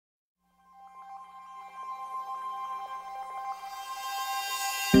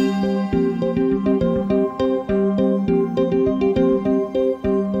Hi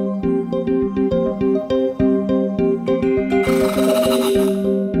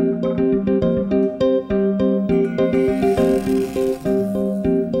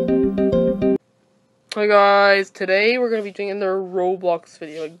guys, today we're going to be doing another Roblox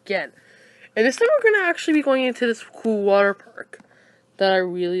video again. And this time we're going to actually be going into this cool water park that I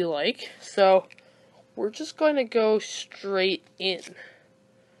really like. So, we're just going to go straight in.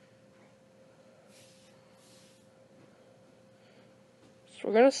 So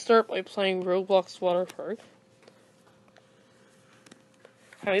we're going to start by playing Roblox Water Park.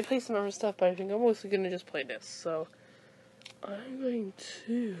 I may play some other stuff, but I think I'm mostly going to just play this. So, I'm going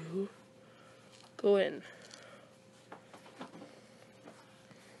to go in.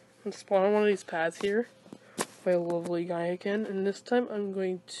 And spawn on one of these paths here. My lovely guy again. And this time I'm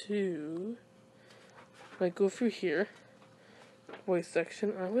going to go through here. Voice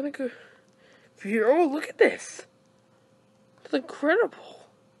section. I'm going to go through here. Oh, look at this! It's incredible.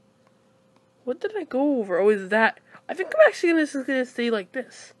 What did I go over? Oh, is that? I think I'm actually just going to stay like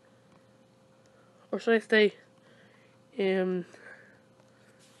this. Or should I stay out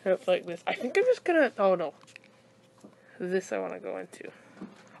like this? I think I'm just going to... Oh, no. This I want to go into.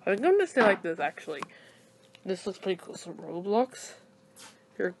 I think I'm going to stay like this, actually. This looks pretty cool. So, Roblox,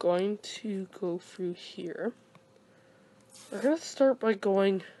 you're going to go through here. We're going to start by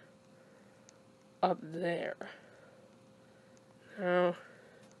going up there. Now,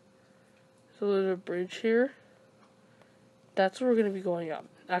 there's a little bridge here. That's where we're going to be going up.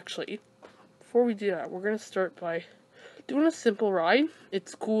 Actually, before we do that, we're going to start by doing a simple ride.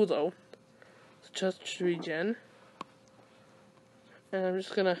 It's cool, though. It's just regen. And I'm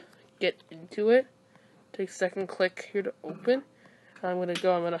just gonna get into it. Take a second click here to open. And I'm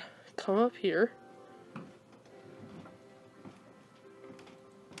gonna come up here.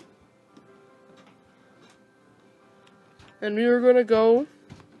 And we are gonna go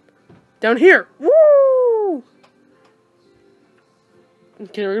down here. Woo!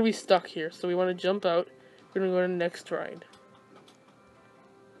 Okay, we're gonna be stuck here, so we wanna jump out. We're gonna go to the next ride.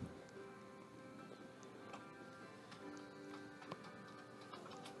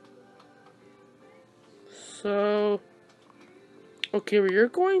 So, okay, we're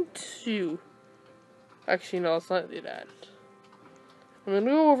going to, actually no, let's not do that. I'm gonna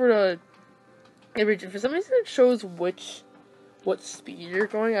go over to, for some reason it shows what speed you're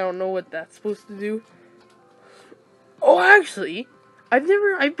going. I don't know what that's supposed to do. Oh, actually, I've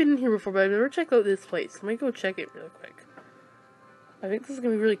been here before, but I've never checked out this place. Let me go check it real quick. I think this is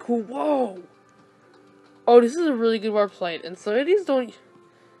gonna be really cool. Whoa! Oh, this is a really good website, and some of these don't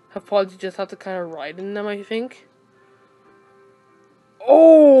have pods, you just have to kind of ride in them, I think.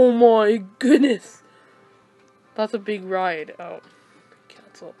 Oh my goodness! That's a big ride. Oh,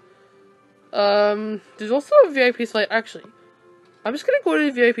 cancel. There's also a VIP site. Actually, I'm just gonna go to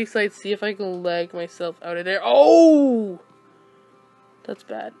the VIP site, see if I can lag myself out of there. Oh! That's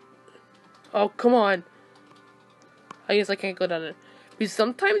bad. Oh, come on. I guess I can't go down there. Because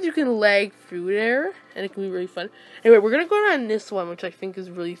sometimes you can lag through there, and it can be really fun. Anyway, we're gonna go down this one, which I think is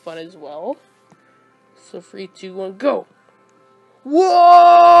really fun as well. So, 3, 2, 1, go!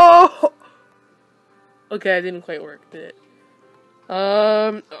 Whoa! Okay, that didn't quite work, did it?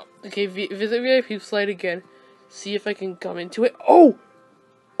 Okay, visit VIP slide again. See if I can come into it. Oh!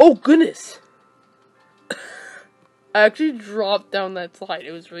 Oh, goodness! I actually dropped down that slide.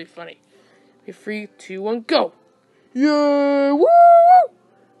 It was really funny. Okay, 3, 2, 1, go! Yeah! Woo!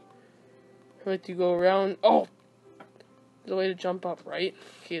 I like to go around. Oh! There's a way to jump up, right?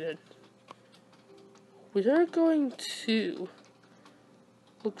 Okay, then. We are going to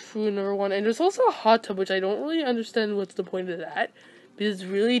look through another one. And there's also a hot tub, which I don't really understand what's the point of that. Because it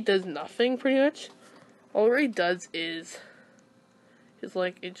really does nothing, pretty much. All it really does is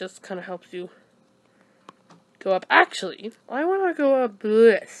like, it just kind of helps you go up. Actually, I want to go up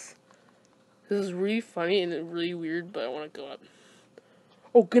this. This is really funny and really weird, but I want to go up.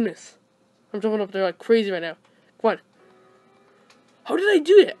 Oh, goodness. I'm jumping up there like crazy right now. Come on. How did I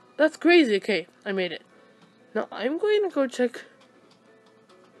do it? That's crazy. Okay, I made it. Now, I'm going to go check.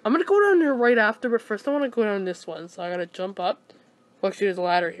 I'm going to go down there right after, but first I want to go down this one. So I got to jump up. Well, actually, there's a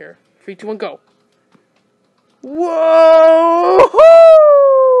ladder here. 3, 2, 1, go. Whoa!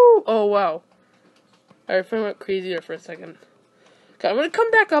 Oh, wow. I went crazy there for a second. Okay, I'm going to come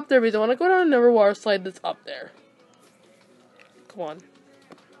back up there because I want to go down another water slide that's up there. Come on.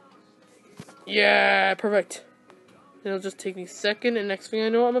 Yeah, perfect. It'll just take me a second, and next thing I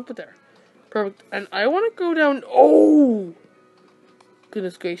know, I'm up there. Perfect. And I want to go down. Oh!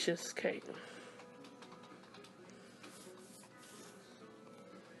 Goodness gracious. Okay.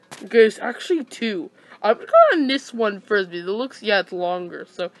 Okay, it's actually 2. I'm gonna go on this one first because it looks, yeah, it's longer.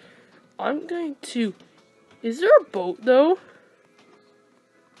 So I'm going to. Is there a boat though?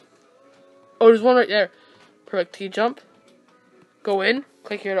 Oh, there's one right there. Perfect. T jump. Go in.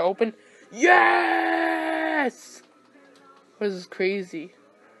 Click here to open. Yes! This is crazy.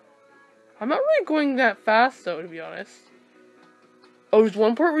 I'm not really going that fast though, to be honest. Oh, there's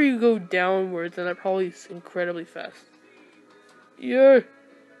one part where you go downwards, and that probably is incredibly fast. Yeah.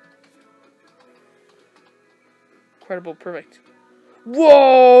 Incredible. Perfect.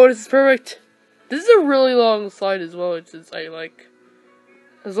 Whoa, this is perfect. This is a really long slide as well, which is I like.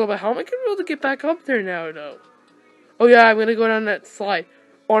 As well, but how am I gonna be able to get back up there now, though? Oh yeah, I'm gonna go down that slide.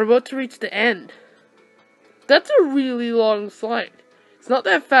 Oh, I'm about to reach the end. That's a really long slide. It's not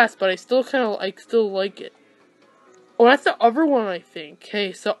that fast, but I still still like it. Oh, that's the other one, I think.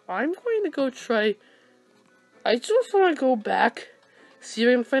 Okay, so I'm going to go try. I just want to go back, see if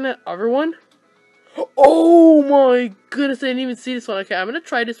I can find that other one. Oh my goodness, I didn't even see this one. Okay, I'm gonna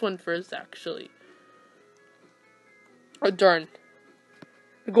try this one first, actually. Oh, darn.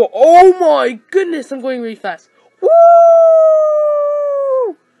 I go, oh my goodness, I'm going really fast. Woo!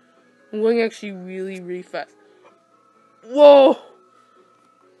 I'm going actually really, really fast. Whoa!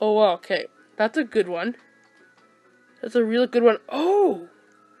 Oh wow, okay. That's a good one. That's a really good one. Oh!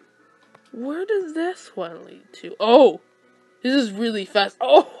 Where does this one lead to? Oh! This is really fast.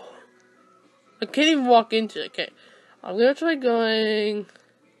 Oh! I can't even walk into it. Okay. I'm gonna try going.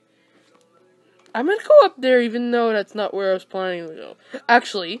 I'm gonna go up there even though that's not where I was planning to go.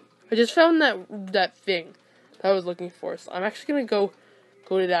 Actually, I just found that thing that I was looking for. So I'm actually gonna go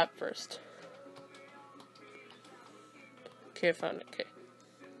to that first. Okay, I found it. Okay.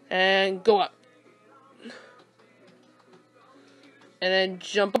 And go up. And then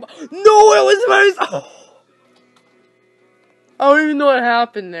jump up. No, it was my. Oh. I don't even know what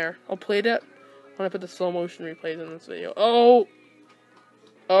happened there. I'll play that when I put the slow motion replays in this video. Oh!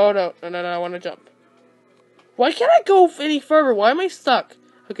 Oh no, no, no, no, I want to jump. Why can't I go any further? Why am I stuck?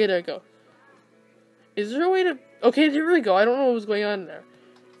 Okay, there I go. Is there a way to... Okay, there we go. I don't know what was going on there.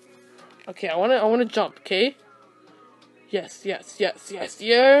 Okay, I wanna jump, okay? Yes, yes, yes, yes,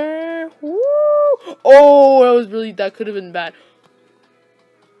 yeah! Woo! Oh, that could have been bad.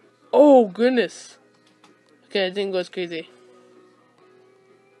 Oh, goodness. Okay, I didn't go as crazy.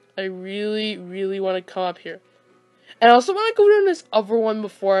 I really, really want to come up here. And I also want to go down this other one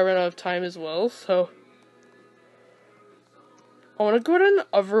before I run out of time as well, so... I want to go down the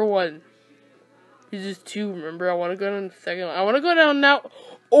other one. This is 2, remember? I want to go down the second one. I want to go down now.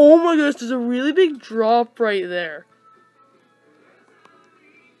 Oh my gosh, there's a really big drop right there.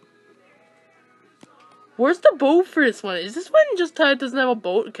 Where's the boat for this one? Is this one just it doesn't have a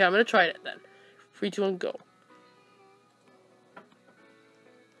boat? Okay, I'm going to try it then. 3, 2, 1, go.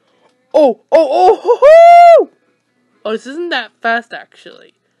 Oh, oh, oh, ho, ho! Oh, this isn't that fast,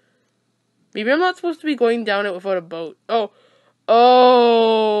 actually. Maybe I'm not supposed to be going down it without a boat. Oh,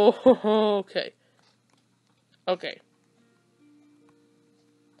 oh, okay. Okay.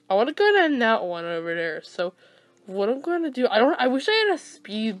 I want to go down that one over there. So, what I'm going to do... I wish I had a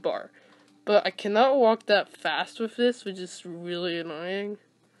speed bar. But I cannot walk that fast with this, which is really annoying.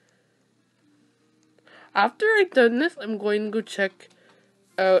 After I've done this, I'm going to go check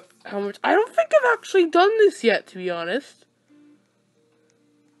out how much... I don't think I've actually done this yet, to be honest.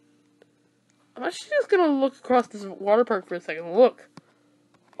 I'm actually just going to look across this water park for a second. Look.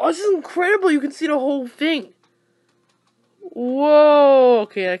 Oh, this is incredible. You can see the whole thing. Whoa.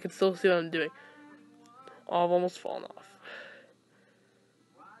 Okay, I can still see what I'm doing. Oh, I've almost fallen off.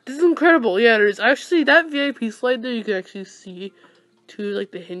 This is incredible. Yeah, there's actually that VIP slide there. You can actually see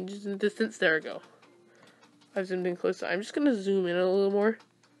like the hinges in the distance. There we go. I've zoomed in closer. I'm just gonna zoom in a little more.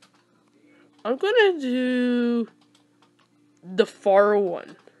 I'm gonna do the far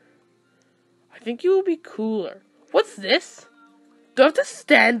one. I think it will be cooler. What's this? Do I have to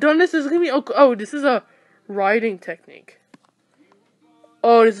stand on this? This is gonna be oh, this is a riding technique.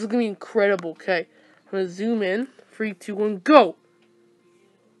 Oh, this is gonna be incredible. Okay, I'm gonna zoom in. 3, 2, 1, go.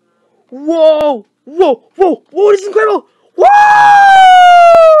 Whoa! Whoa! Whoa! Whoa! This is incredible! Whoa!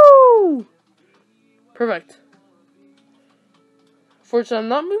 Perfect. Fortunately, I'm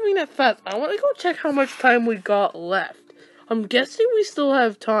not moving that fast. I want to go check how much time we got left. I'm guessing we still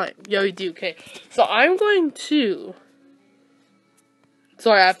have time. Yeah, we do. Okay. So I'm going to...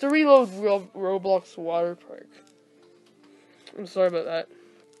 Sorry, I have to reload Roblox Water Park. I'm sorry about that.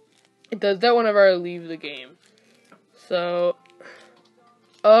 It does that whenever I leave the game. So...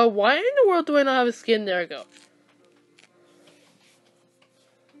 why in the world do I not have a skin? There I go.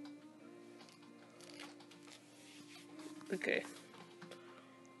 Okay.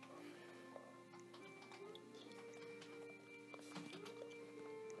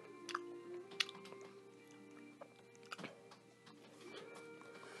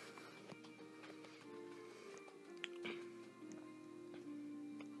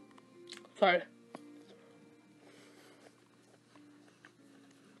 Sorry.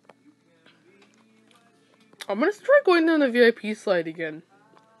 I'm gonna try going down the VIP slide again.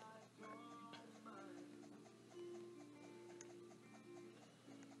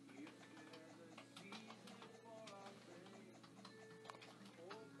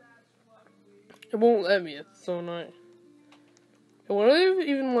 It won't let me, it's so annoying. It won't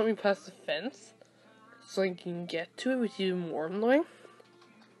even let me pass the fence, so I can get to it, which is even more annoying.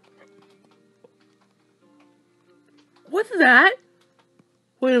 What's that?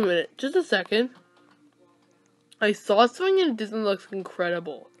 Wait a minute, just a second. I saw something and it doesn't look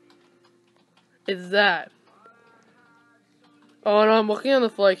incredible. It's that. Oh no, I'm looking on the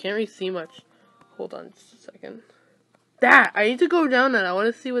floor, I can't really see much. Hold on just a second. That! I need to go down that, I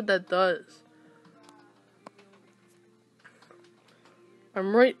want to see what that does.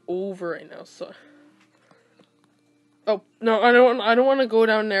 I'm right over right now, so... Oh, no, I don't want to go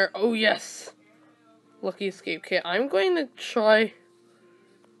down there. Oh, yes! Lucky escape. Okay, I'm going to try...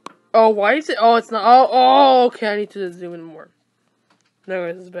 Oh, why is it... Oh, it's not... Oh, okay, I need to zoom in more.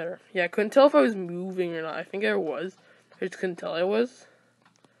 No, this is better. Yeah, I couldn't tell if I was moving or not. I think I was. I just couldn't tell I was.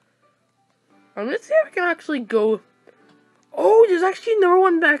 I'm gonna see if I can actually go... Oh, there's actually another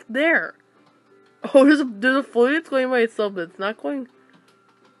one back there. Oh, there's a float that's going by itself, but it's not going...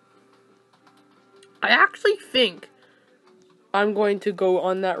 I actually think I'm going to go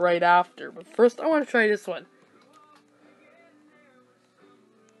on that right after. But first, I want to try this one.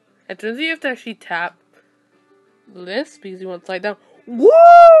 And turns out you have to actually tap this because you want to slide down. Woo!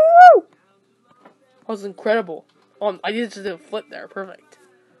 That was incredible. I just did a flip there. Perfect.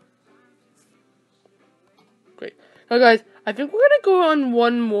 Great. Now, guys, I think we're going to go on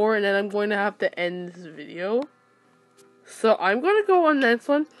one more, and then I'm going to have to end this video. So, I'm going to go on this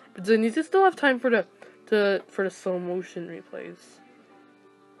one, but I need to still have time for the slow motion replays.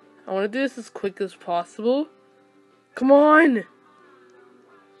 I want to do this as quick as possible. Come on!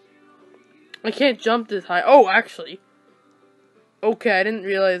 I can't jump this high. Oh, actually. Okay, I didn't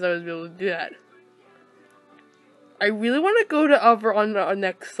realize I was able to do that. I really want to go to on the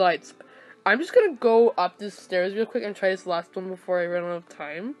next slide. So I'm just going to go up the stairs real quick and try this last one before I run out of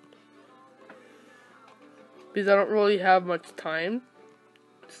time. Because I don't really have much time.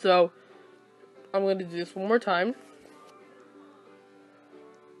 So, I'm going to do this one more time.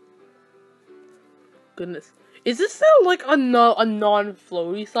 Goodness. Is this sound like a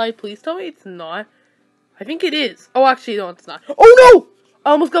non-floaty slide? Please tell me it's not. I think it is. Oh, actually, no, it's not. Oh, no!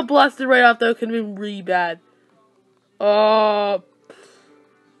 I almost got blasted right off. That could have been really bad. What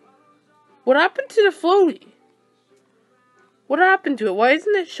happened to the floaty? What happened to it? Why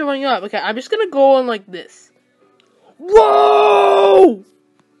isn't it showing up? Okay, I'm just going to go on like this. Whoa!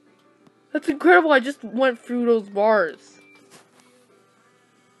 That's incredible. I just went through those bars.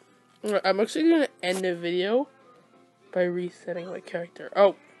 Alright, I'm actually going to end the video by resetting my character.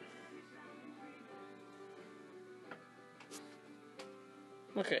 Oh.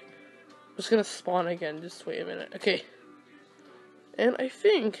 Okay. I'm just going to spawn again. Just wait a minute. Okay. And I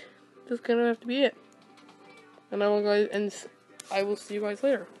think this is going to have to be it. And I will see you guys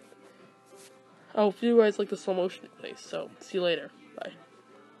later. I hope you guys like the slow motion place. So, see you later. Bye.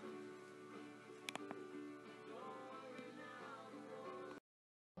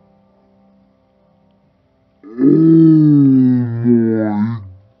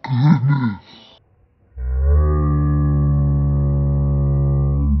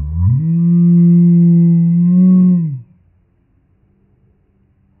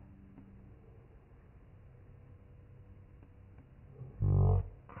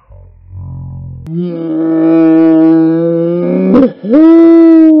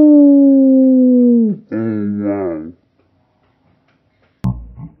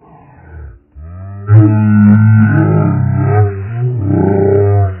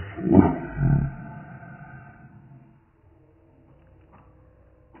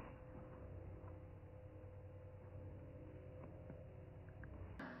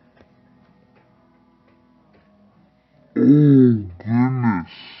 Oh my goodness. Oh goodness.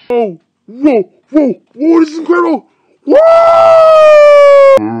 Oh, whoa, whoa, whoa, this is incredible!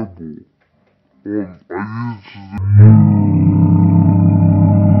 Whoa! Incredible. I used to